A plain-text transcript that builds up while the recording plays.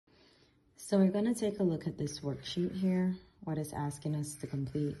So we're going to take a look at this worksheet here, what it's asking us to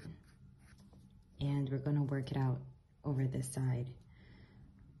complete, and we're going to work it out over this side.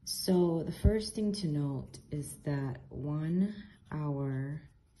 So the first thing to note is that 1 hour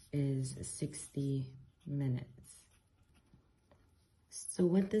is 60 minutes. So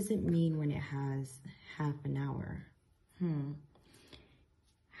what does it mean when it has half an hour?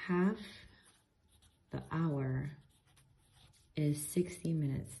 Half the hour is 60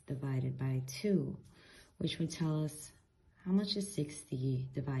 minutes divided by 2, which would tell us how much is 60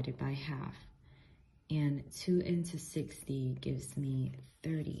 divided by half. And 2 into 60 gives me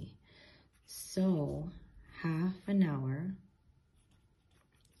 30. So half an hour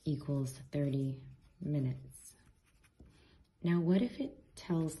equals 30 minutes. Now, what if it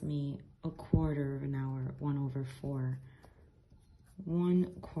tells me a quarter of an hour, 1/4?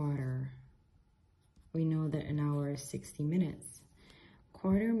 1/4. We know that an hour is 60 minutes.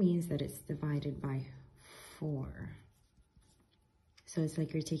 Quarter means that it's divided by 4. So it's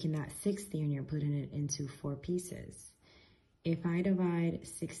like you're taking that 60 and you're putting it into 4 pieces. If I divide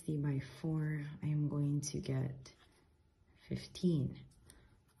 60 by 4, I am going to get 15.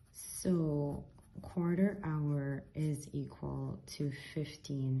 So quarter hour is equal to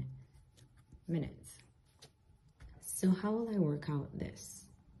 15 minutes. So how will I work out this?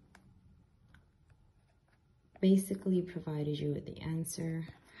 Basically provided you with the answer.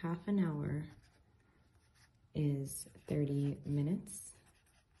 Half an hour is 30 minutes.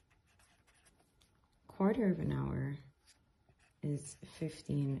 Quarter of an hour is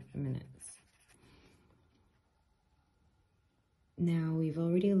 15 minutes. Now, we've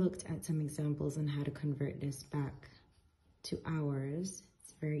already looked at some examples on how to convert this back to hours.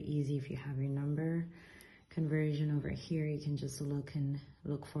 It's very easy if you have your number conversion over here. You can just look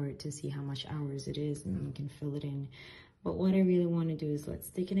for it to see how much hours it is, and you can fill it in. But what I really want to do is let's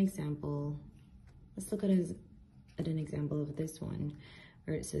take an example. Let's look at an example of this one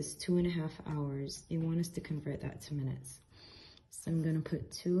where it says 2.5 hours. They want us to convert that to minutes. So I'm going to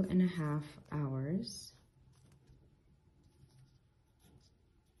put 2.5 hours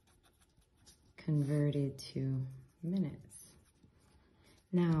converted to minutes.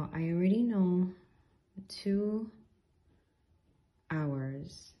 Now, I already know 2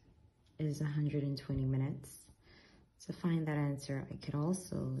 hours is 120 minutes. To find that answer, I could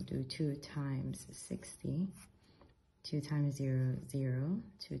also do 2 times 60. 2 times 0, 0.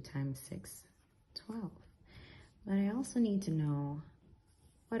 2 times 6, 12. But I also need to know,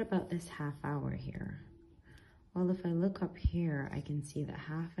 what about this half hour here? Well, if I look up here, I can see that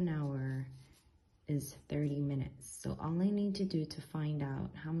half an hour is 30 minutes. So all I need to do to find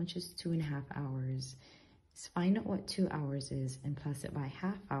out how much is 2.5 hours is find out what 2 hours is and plus it by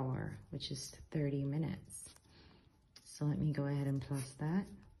half hour, which is 30 minutes. So let me go ahead and plus that.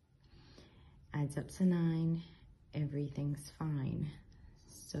 Adds up to 9. Everything's fine.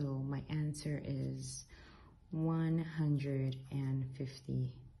 So my answer is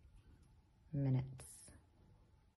 150 minutes.